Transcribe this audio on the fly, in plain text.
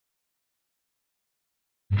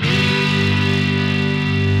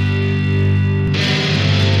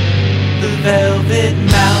velvet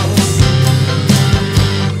mouse.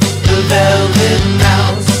 The velvet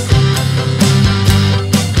mouse.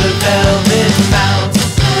 The velvet mouse.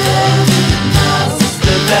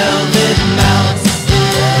 The velvet mouse.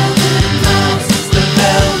 The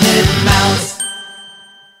velvet mouse.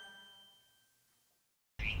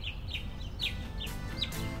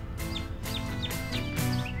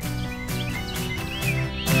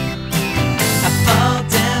 I fall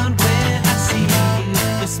down when I see you.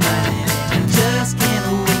 You're smiling and just can't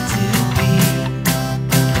wait to be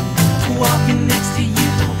walking next to you,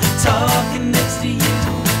 talking next to you.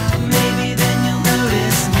 Maybe then you'll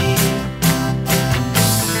notice me.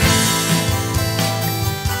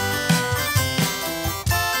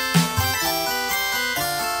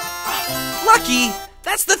 Lucky!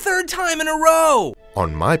 That's the third time in a row!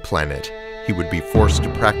 On my planet, he would be forced to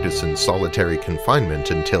practice in solitary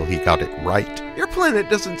confinement until he got it right. Your planet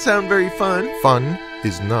doesn't sound very fun. Fun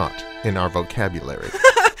is not in our vocabulary.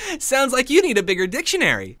 Sounds like you need a bigger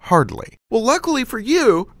dictionary. Hardly. Well, luckily for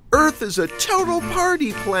you, Earth is a total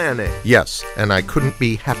party planet. Yes, and I couldn't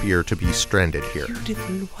be happier to be stranded here.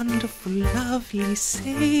 Beautiful, wonderful, lovely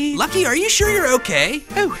Sadie. Lucky, are you sure you're okay?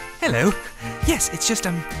 Oh, hello. Yes, it's just,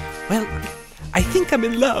 well, I think I'm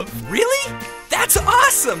in love. Really? That's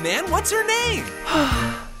awesome, man! What's her name?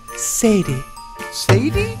 Sadie.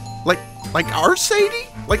 Sadie? Like our Sadie?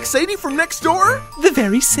 Like Sadie from next door? The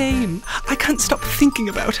very same. I can't stop thinking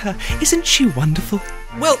about her. Isn't she wonderful?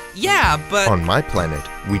 Well, yeah, but... On my planet,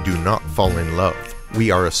 we do not fall in love.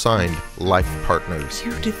 We are assigned life partners.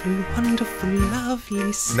 Beautiful, wonderful,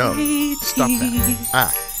 lovely No, Sadie. stop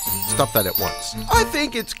that. Stop that at once. I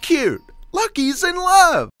think it's cute. Lucky's in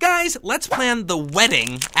love. Guys, let's plan the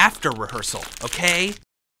wedding after rehearsal, okay?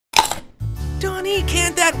 Donny,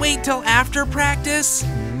 can't that wait till after practice?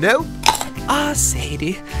 Nope. Ah,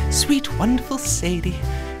 Sadie. Sweet, wonderful Sadie.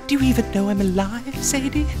 Do you even know I'm alive,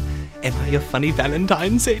 Sadie? Am I your funny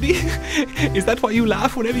Valentine, Sadie? Is that why you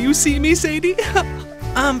laugh whenever you see me, Sadie?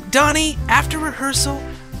 Donny, after rehearsal,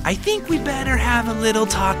 I think we'd better have a little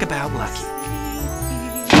talk about Lucky.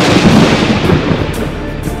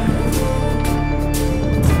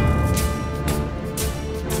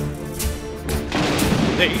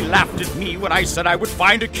 They laughed at me when I said I would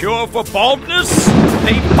find a cure for baldness.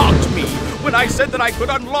 They mocked me when I said that I could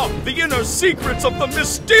unlock the inner secrets of the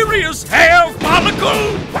mysterious hair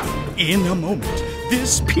follicle. In a moment,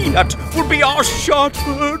 this peanut will be our shot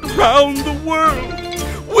heard round the world.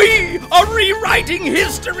 We are rewriting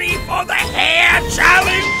history for the hair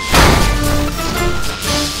challenge.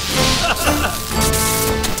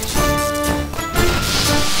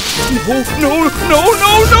 No,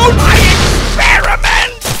 my experiment!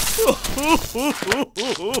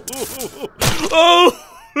 Oh,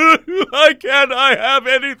 why can't I have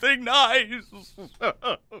anything nice?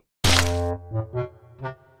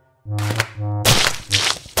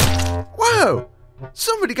 Whoa!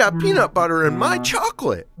 Somebody got peanut butter in my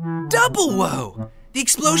chocolate. Double whoa! The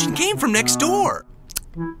explosion came from next door.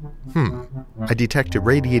 I detect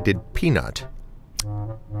irradiated peanut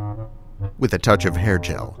with a touch of hair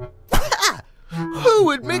gel. Who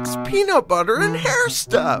would mix peanut butter and hair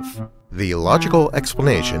stuff? The logical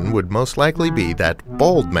explanation would most likely be that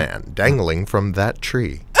bald man dangling from that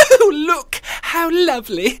tree. Oh, look! How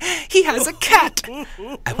lovely! He has a cat!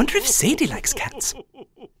 I wonder if Sadie likes cats.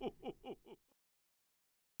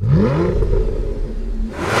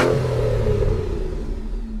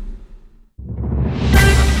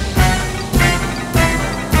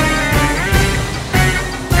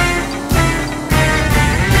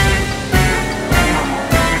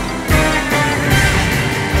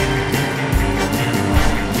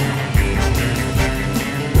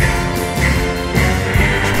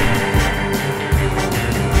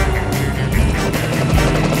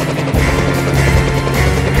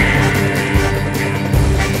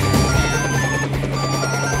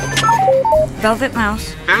 Velvet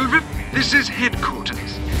Mouse. Velvet, this is headquarters.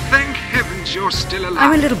 Thank heavens you're still alive.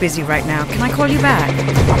 I'm a little busy right now. Can I call you back?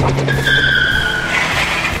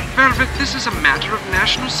 Velvet, this is a matter of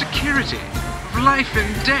national security, of life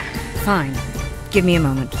and death. Fine. Give me a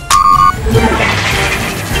moment.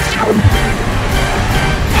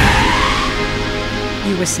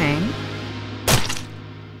 You were saying?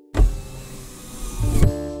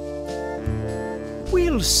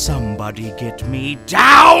 Will somebody get me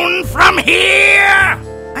down from here?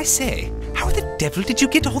 I say, how the devil did you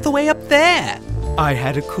get all the way up there? I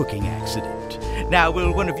had a cooking accident. Now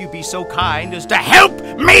will one of you be so kind as to help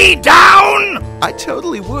me down? I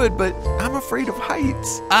totally would, but I'm afraid of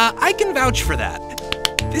heights. I can vouch for that.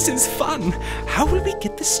 This is fun. How will we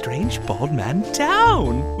get this strange bald man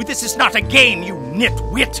down? Well, this is not a game, you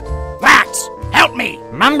nitwit. That's help me!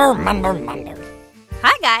 Mumble, mumble, mumble.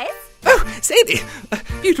 Hi, guys. Oh, Sadie!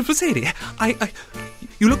 Beautiful Sadie.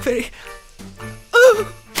 You look very...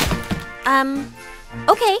 Oh!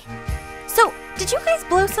 Okay. So, did you guys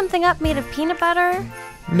blow something up made of peanut butter?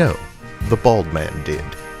 No, the bald man did.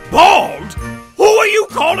 Bald? Who are you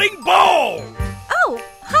calling bald? Oh,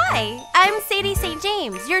 hi. I'm Sadie St.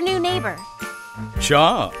 James, your new neighbor.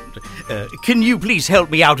 Charmed. Can you please help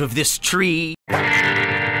me out of this tree?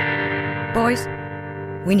 Boys,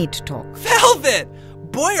 we need to talk. Velvet!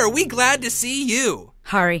 Boy, are we glad to see you.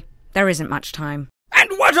 Hurry. There isn't much time. And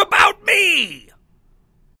what about me?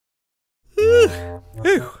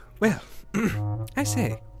 Oh, well, I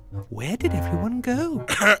say, where did everyone go?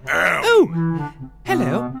 Oh,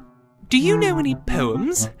 hello. Do you know any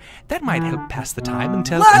poems? That might help pass the time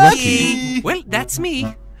until... Lucky! Well, that's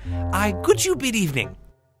me. Good you bid evening.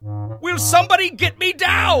 Will somebody get me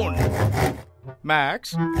down?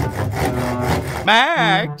 Max?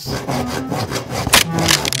 Max?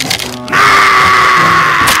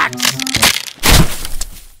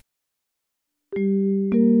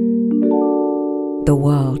 The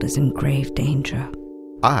world is in grave danger.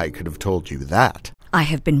 I could have told you that. I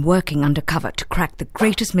have been working undercover to crack the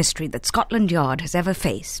greatest mystery that Scotland Yard has ever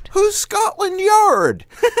faced. Who's Scotland Yard?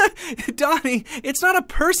 Donny, it's not a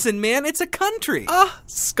person, man. It's a country.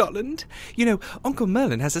 Scotland. You know, Uncle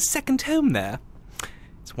Merlin has a second home there.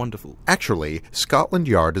 It's wonderful. Actually, Scotland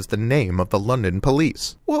Yard is the name of the London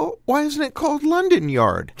police. Well, why isn't it called London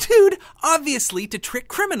Yard? Dude, obviously to trick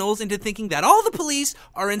criminals into thinking that all the police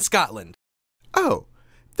are in Scotland. Oh,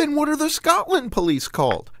 then what are the Scotland police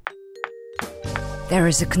called? There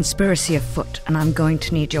is a conspiracy afoot, and I'm going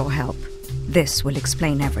to need your help. This will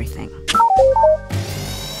explain everything.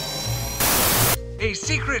 A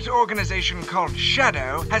secret organization called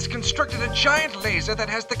Shadow has constructed a giant laser that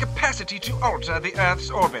has the capacity to alter the Earth's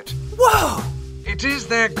orbit. Whoa! It is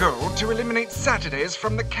their goal to eliminate Saturdays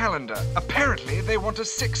from the calendar. Apparently, they want a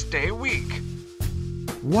 6-day week.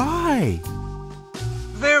 Why?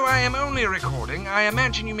 Though I am only recording, I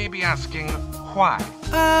imagine you may be asking, why?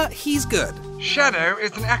 He's good. Shadow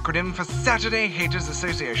is an acronym for Saturday Haters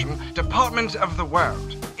Association, Department of the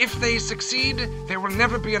World. If they succeed, there will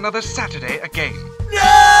never be another Saturday again.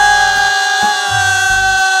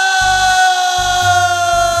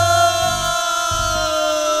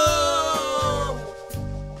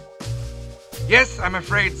 Yes, I'm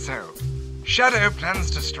afraid so. Shadow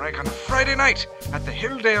plans to strike on Friday night at the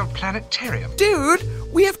Hilldale Planetarium. Dude,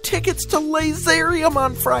 we have tickets to Laserium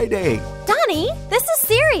on Friday. Donny, this is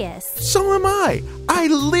serious. So am I. I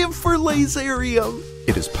live for Laserium.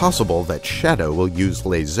 It is possible that Shadow will use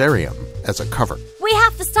Laserium as a cover. We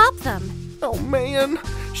have to stop them. Oh man,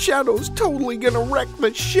 Shadow's totally gonna wreck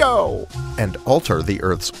the show. And alter the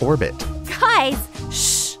Earth's orbit. Guys,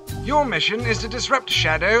 shh. Your mission is to disrupt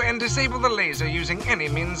Shadow and disable the laser using any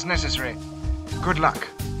means necessary. Good luck.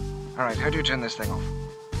 Alright, how do you turn this thing off?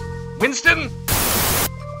 Winston?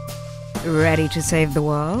 Ready to save the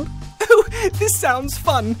world? Oh, this sounds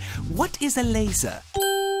fun. What is a laser?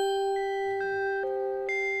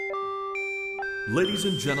 Ladies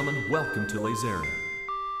and gentlemen, welcome to Laserium.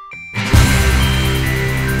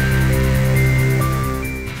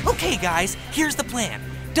 Okay, guys, here's the plan.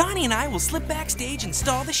 Donny and I will slip backstage and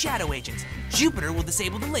stall the Shadow agents. Jupiter will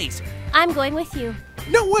disable the laser. I'm going with you.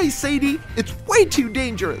 No way, Sadie. It's way too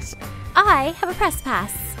dangerous. I have a press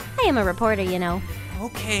pass. I am a reporter, you know.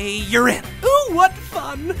 Okay, you're in. Ooh, what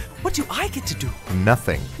fun! What do I get to do?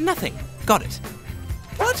 Nothing. Nothing. Got it.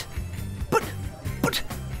 What? But,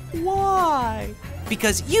 why?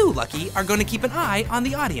 Because you, Lucky, are going to keep an eye on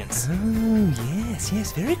the audience. Oh,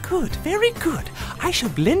 yes, very good, very good. I shall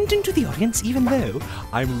blend into the audience even though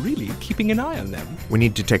I'm really keeping an eye on them. We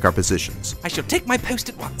need to take our positions. I shall take my post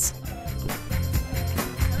at once.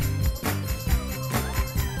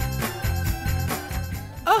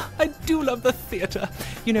 I do love the theatre.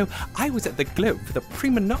 You know, I was at the Globe for the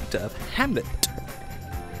prima nocta of Hamlet.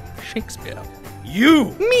 Shakespeare.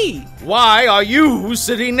 You? Me! Why are you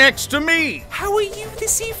sitting next to me? How are you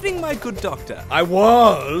this evening, my good doctor? I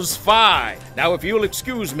was fine. Now, if you'll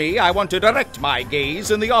excuse me, I want to direct my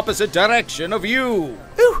gaze in the opposite direction of you.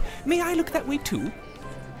 Oh, may I look that way too?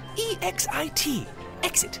 E-X-I-T.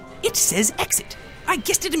 Exit. It says exit. I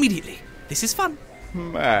guessed it immediately. This is fun.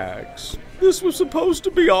 Max, this was supposed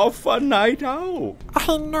to be our fun night out.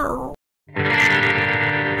 I know.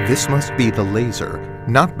 This must be the laser.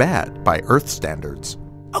 Not bad by Earth standards.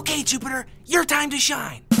 Okay, Jupiter, your time to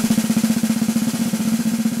shine.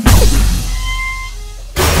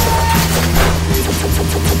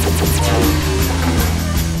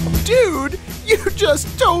 Dude, you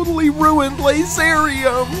just totally ruined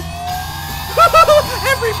Laserium.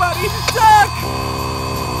 Everybody, duck!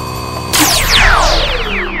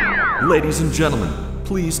 Ladies and gentlemen,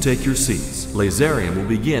 please take your seats. Laserium will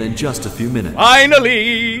begin in just a few minutes.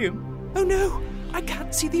 Finally! Oh no, I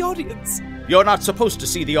can't see the audience. You're not supposed to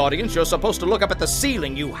see the audience. You're supposed to look up at the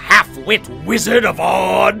ceiling, you half-wit wizard of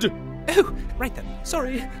odd! Oh, right then.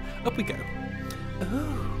 Sorry. Up we go. Oh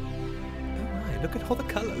my, look at all the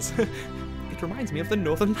colors. It reminds me of the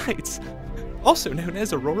Northern Lights. Also known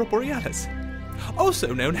as Aurora Borealis.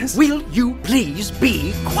 Also known as... Will you please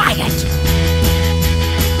be quiet?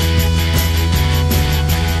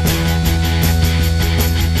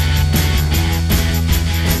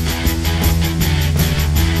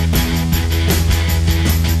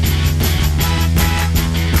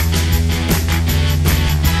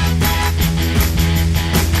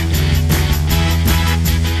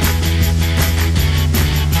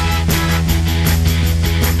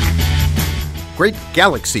 Great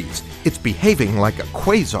galaxies! It's behaving like a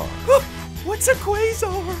quasar. What's a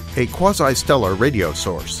quasar? A quasi-stellar radio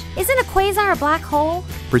source. Isn't a quasar a black hole?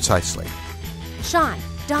 Precisely. Shaun,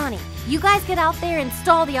 Donny, you guys get out there and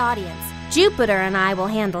stall the audience. Jupiter and I will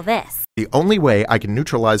handle this. The only way I can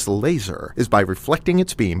neutralize the laser is by reflecting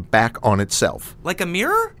its beam back on itself. Like a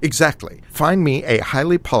mirror? Exactly. Find me a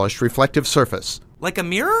highly polished reflective surface. Like a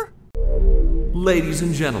mirror? Ladies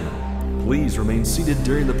and gentlemen, please remain seated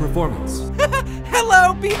during the performance.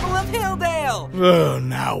 Hello, people of Hilldale!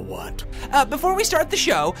 Now what? Before we start the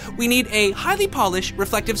show, we need a highly polished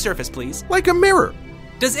reflective surface, please. Like a mirror.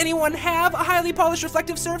 Does anyone have a highly polished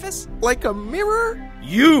reflective surface? Like a mirror?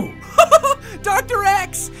 You! Dr.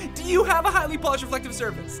 X, do you have a highly polished reflective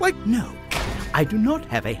surface? No, I do not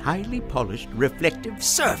have a highly polished reflective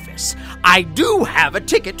surface. I do have a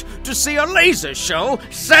ticket to see a laser show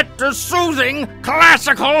set to soothing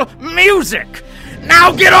classical music.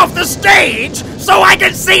 Now get off the stage so I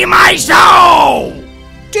can see my show!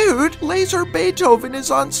 Dude, Laser Beethoven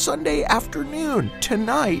is on Sunday afternoon.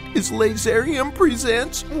 Tonight is Laserium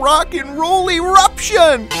Presents Rock and Roll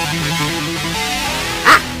Eruption!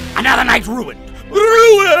 Ah! Another night ruined!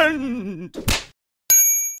 Ruined!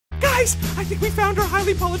 Guys, I think we found our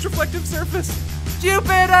highly polished reflective surface.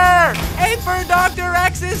 Jupiter! Aim for Dr.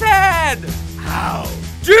 X's head! How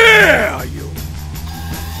dare you!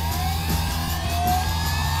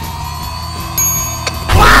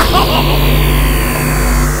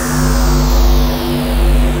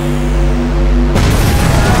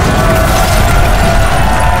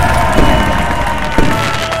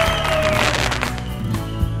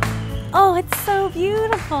 Oh, it's so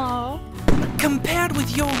beautiful. Compared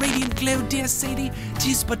with your radiant glow, dear Sadie,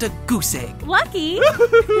 'tis but a goose egg. Lucky.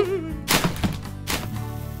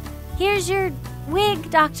 Here's your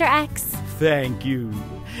wig, Dr. X. Thank you.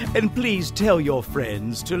 And please tell your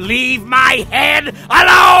friends to leave my head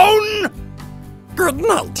alone! Good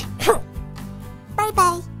night.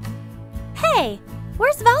 Bye-bye. Hey,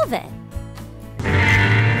 where's Velvet?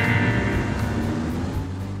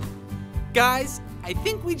 Guys, I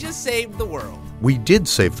think we just saved the world. We did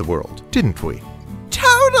save the world, didn't we?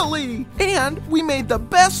 Totally! And we made the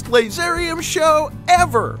best Laserium show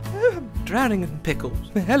ever! Drowning in pickles.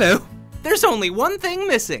 Hello. There's only one thing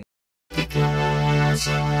missing.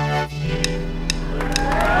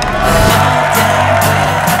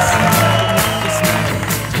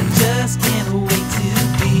 Just can't wait to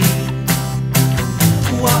be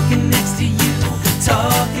walking next to you,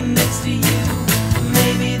 talking next to you.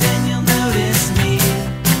 Maybe then you'll notice me.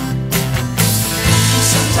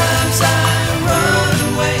 Sometimes I run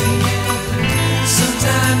away,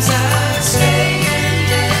 sometimes I stay,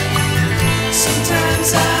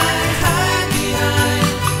 sometimes I hide behind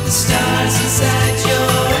the stars inside your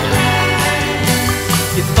eyes.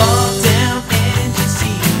 You fall down and you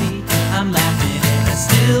see me, I'm laughing and I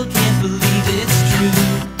still can't believe it's true.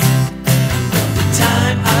 The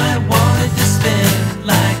time I wanted to spend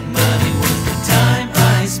like money was the time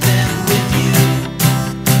I spent with you.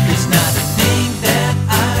 There's not a thing that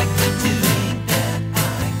I could do that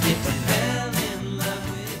I get to fell in love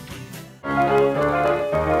with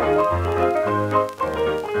you.